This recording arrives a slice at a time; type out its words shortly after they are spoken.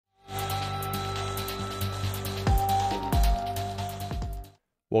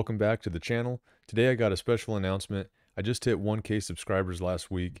Welcome back to the channel. Today I got a special announcement. I just hit 1K subscribers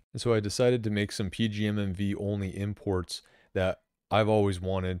last week, and so I decided to make some PGMMV only imports that I've always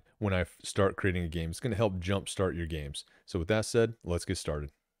wanted when I start creating a game. It's going to help jumpstart your games. So with that said, let's get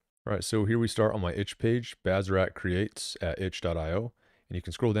started. All right, so here we start on my itch page, Bazrat Creates at itch.io, and you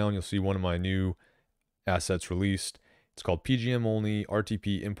can scroll down, you'll see one of my new assets released. It's called PGM only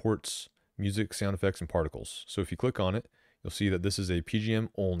RTP imports, music, sound effects, and particles. So if you click on it, you'll see that this is a PGM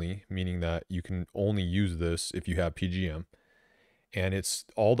only, meaning that you can only use this if you have PGM. And it's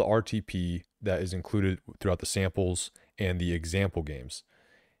all the RTP that is included throughout the samples and the example games.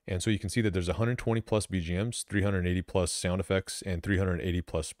 And so you can see that there's 120 plus BGMs, 380 plus sound effects, and 380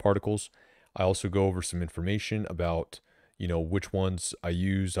 plus particles. I also go over some information about, which ones I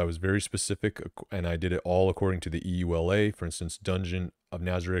use. I was very specific, and I did it all according to the EULA. For instance, Dungeon of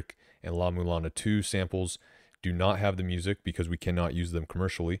Nazarick and La Mulana 2 samples do not have the music because we cannot use them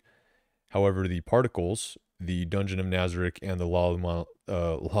commercially. However, the particles, the Dungeon of Nazarick and the La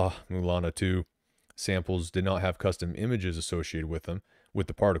Mulana 2 samples did not have custom images associated with them, with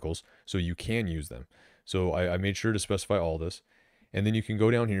the particles, so you can use them. So I made sure to specify all this. And then you can go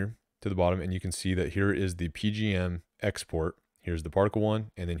down here to the bottom and you can see that here is the PGM export. Here's the particle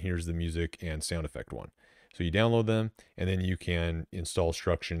one, and then here's the music and sound effect one. So you download them, and then you can install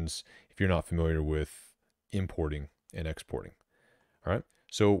instructions if you're not familiar with importing and exporting. All right,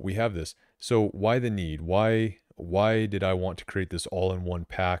 so we have this. So why the need? Why did I want to create this all in one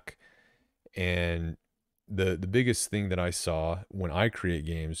pack? And the biggest thing that I saw when I create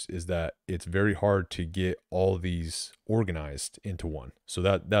games is that it's very hard to get all these organized into one. So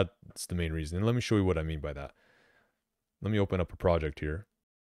that's the main reason. And let me show you what I mean by that. Let me open up a project here.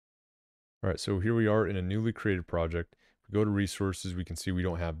 All right, so here we are in a newly created project. If we go to resources, we can see we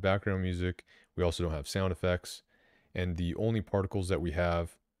don't have background music. We also don't have sound effects. And the only particles that we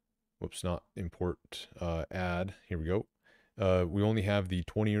have, whoops, not import, add, here we go. We only have the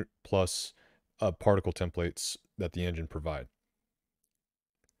 20 plus particle templates that the engine provide.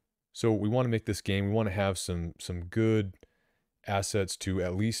 So we want to make this game, we want to have some good assets to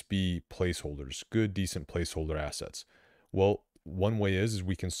at least be placeholders, good, decent placeholder assets. Well, one way is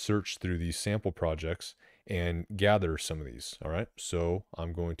we can search through these sample projects and gather some of these. All right, so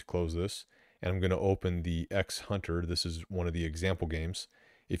I'm going to close this and I'm going to open the X Hunter. This is one of the example games.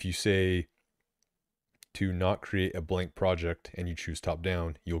 If you say to not create a blank project and you choose top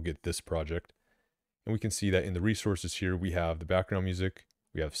down, you'll get this project. And we can see that in the resources here, we have the background music,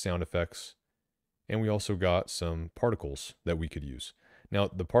 we have sound effects, and we also got some particles that we could use. Now,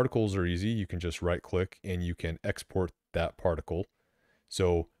 the particles are easy. You can just right click and you can export that particle.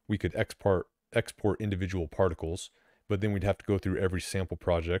 So we could export individual particles, but then we'd have to go through every sample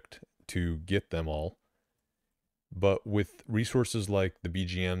project to get them all. But with resources like the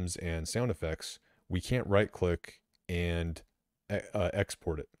BGMs and sound effects, we can't right click and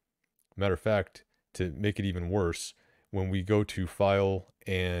export it. Matter of fact, to make it even worse, when we go to file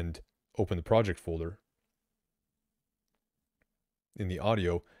and open the project folder in the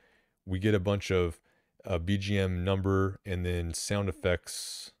audio, we get a bunch of BGM number and then sound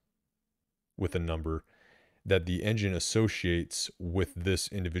effects with a number that the engine associates with this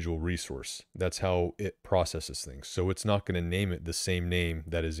individual resource. That's how it processes things. So it's not going to name it the same name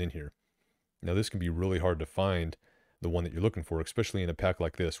that is in here. Now this can be really hard to find the one that you're looking for, especially in a pack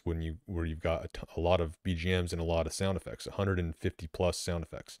like this where you've got a lot of BGMs and a lot of sound effects, 150 plus sound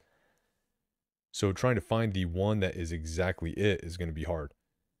effects. So trying to find the one that is exactly it is going to be hard.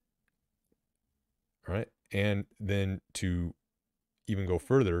 All right. And then to even go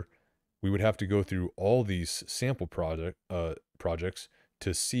further, we would have to go through all these sample projects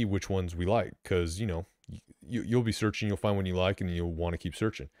to see which ones we like. Because, you'll be searching, you'll find one you like, and you'll want to keep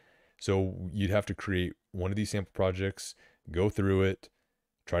searching. So you'd have to create one of these sample projects, go through it,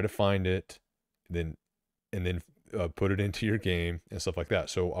 try to find it, and then put it into your game and stuff like that.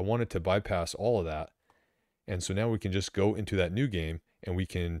 So I wanted to bypass all of that. And so now we can just go into that new game and we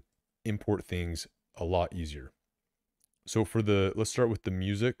can import things a lot easier. So let's start with the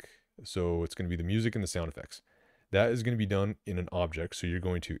music. So it's going to be the music and the sound effects. That is going to be done in an object. So you're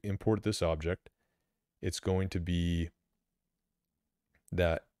going to import this object. It's going to be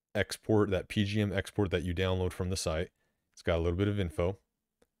that PGM export that you download from the site. It's got a little bit of info.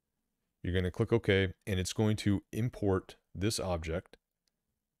 You're going to click OK, and it's going to import this object,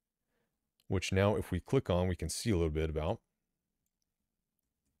 which now if we click on, we can see a little bit about.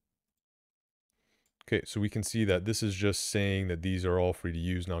 Okay, so we can see that this is just saying that these are all free to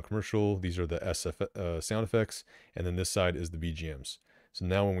use, non-commercial. These are the sound effects, and then this side is the BGMs. So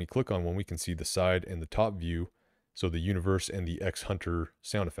now when we click on one, we can see the side and the top view. So the universe and the X Hunter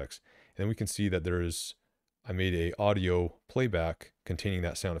sound effects. And then we can see that I made a audio playback containing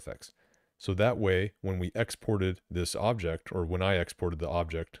that sound effects. So that way, when we exported this object, or when I exported the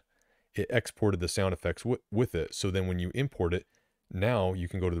object, it exported the sound effects with it. So then when you import it, now you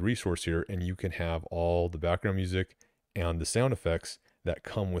can go to the resource here and you can have all the background music and the sound effects that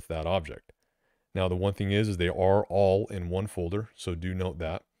come with that object. Now, the one thing is they are all in one folder, so do note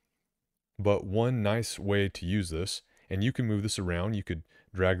that. But one nice way to use this, and you can move this around, you could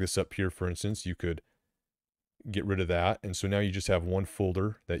drag this up here, for instance, you could get rid of that. And so now you just have one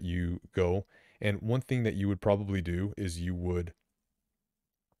folder that you go. And one thing that you would probably do is you would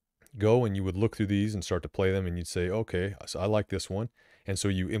go and you would look through these and start to play them, and you'd say, okay, so I like this one. And so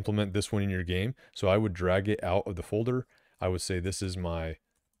you implement this one in your game. So I would drag it out of the folder. I would say, this is my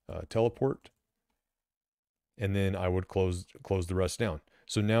teleport. And then I would close the rest down.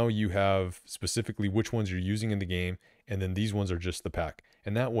 So now you have specifically which ones you're using in the game, and then these ones are just the pack.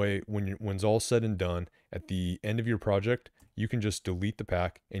 And that way, when's all said and done, at the end of your project, you can just delete the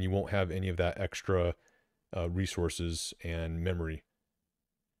pack and you won't have any of that extra resources and memory.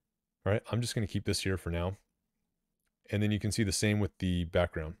 All right, I'm just going to keep this here for now. And then you can see the same with the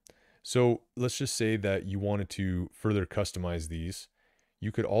background. So let's just say that you wanted to further customize these.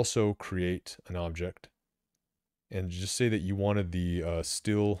 You could also create an object and just say that you wanted the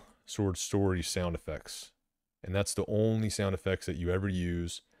still sword story sound effects. And that's the only sound effects that you ever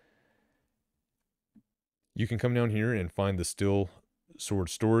use. You can come down here and find the still sword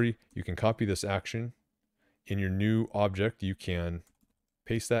story. You can copy this action. In your new object, you can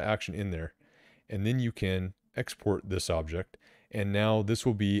paste that action in there. And then you can export this object. And now this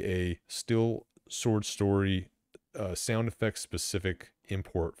will be a still sword story sound effects specific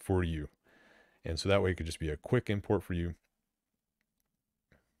import for you. And so that way it could just be a quick import for you.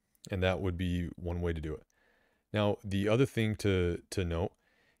 And that would be one way to do it. Now, the other thing to note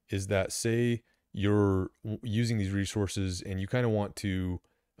is that, say you're using these resources and you kind of want to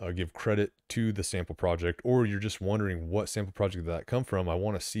give credit to the sample project, or you're just wondering what sample project did that come from, I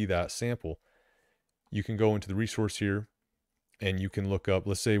want to see that sample. You can go into the resource here and you can look up,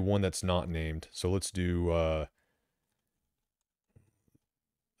 let's say, one that's not named. So let's do,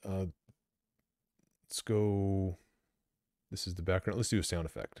 let's go, this is the background. Let's do a sound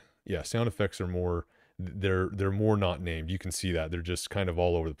effect. Yeah, sound effects are more, they're more not named. You can see that they're just kind of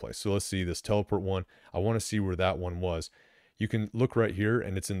all over the place. So let's see this teleport one. I want to see where that one was. You can look right here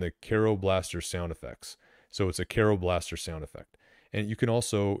and it's in the Caro Blaster sound effects. So it's a Caro Blaster sound effect. And you can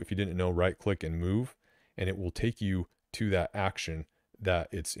also, if you didn't know, right click and move, and it will take you to that action that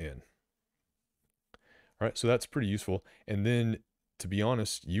it's in. All right, so that's pretty useful. And then, to be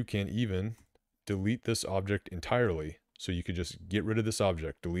honest, you can even delete this object entirely. So you could just get rid of this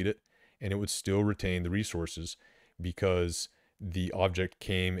object, delete it, and it would still retain the resources because the object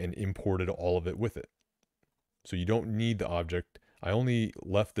came and imported all of it with it. So you don't need the object. I only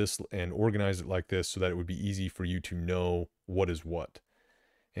left this and organized it like this so that it would be easy for you to know what is what.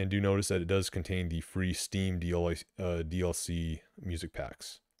 And do notice that it does contain the free Steam DLC music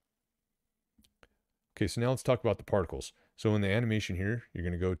packs. Okay, so now let's talk about the particles. So in the animation here, you're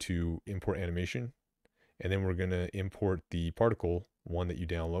going to go to import animation, and then we're going to import the particle one that you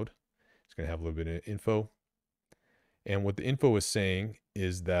download. It's going to have a little bit of info. And what the info is saying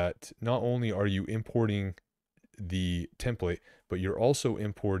is that not only are you importing the template, but you're also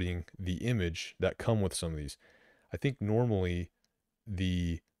importing the image that come with some of these. I think normally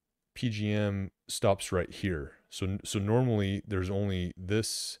the PGM stops right here. So normally there's only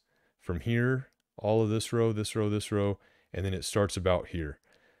this from here, all of this row, this row, this row, and then it starts about here.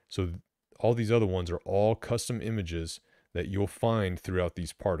 So all these other ones are all custom images that you'll find throughout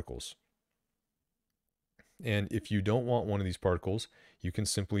these particles. And if you don't want one of these particles, you can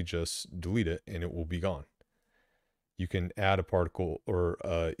simply just delete it and it will be gone. You can add a particle or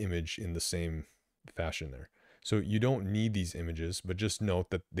image in the same fashion there. So you don't need these images, but just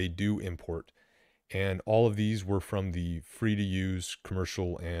note that they do import. And all of these were from the free to use,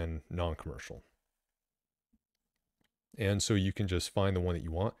 commercial, and non-commercial. And so you can just find the one that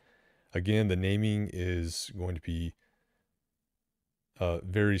you want. Again, the naming is going to be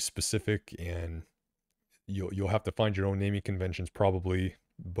very specific, and you'll have to find your own naming conventions probably,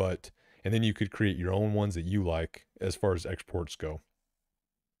 and then you could create your own ones that you like as far as exports go.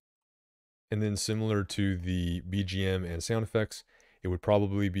 And then similar to the BGM and sound effects, it would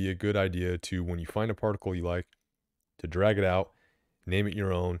probably be a good idea to, when you find a particle you like, to drag it out, name it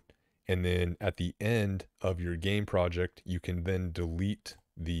your own, and then at the end of your game project, you can then delete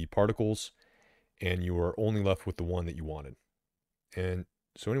the particles and you are only left with the one that you wanted. And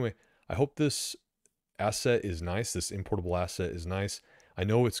so anyway, I hope this asset is nice. This importable asset is nice. I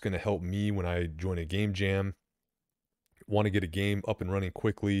know it's going to help me when I join a game jam, want to get a game up and running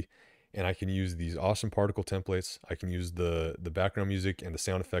quickly, and I can use these awesome particle templates. I can use the background music and the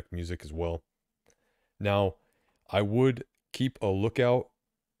sound effect music as well. Now, I would keep a lookout,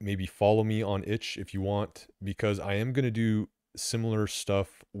 maybe follow me on Itch if you want, because I am going to do similar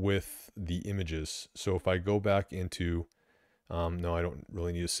stuff with the images. So if I go back into, no, I don't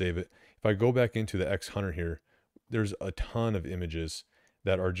really need to save it. If I go back into the X Hunter here, there's a ton of images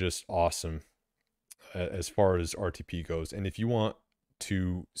that are just awesome as far as RTP goes. And if you want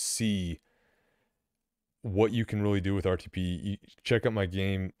to see what you can really do with RTP, you check out my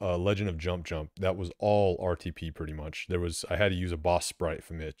game Legend of Jump Jump. That was all RTP pretty much. I had to use a boss sprite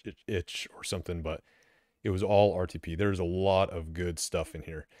from Itch or something, but it was all RTP. There's a lot of good stuff in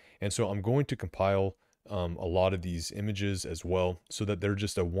here. And so I'm going to compile a lot of these images as well, so that they're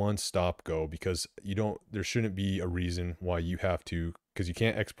just a one-stop go, because there shouldn't be a reason why you have to, because you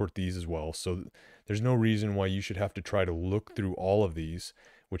can't export these as well. So there's no reason why you should have to try to look through all of these,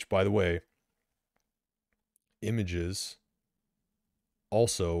 which, by the way, images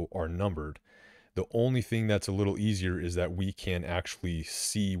also are numbered. The only thing that's a little easier is that we can actually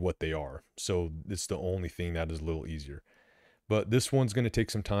see what they are. So it's the only thing that is a little easier. But this one's going to take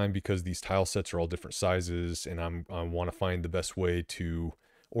some time because these tile sets are all different sizes, and I want to find the best way to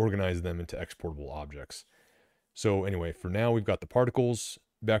organize them into exportable objects. So anyway, for now, we've got the particles,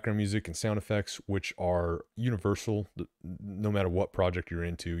 background music, and sound effects, which are universal. No matter what project you're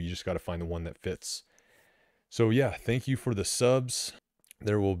into, you just got to find the one that fits. So yeah, thank you for the subs.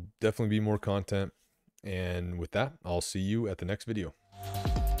 There will definitely be more content. And with that, I'll see you at the next video.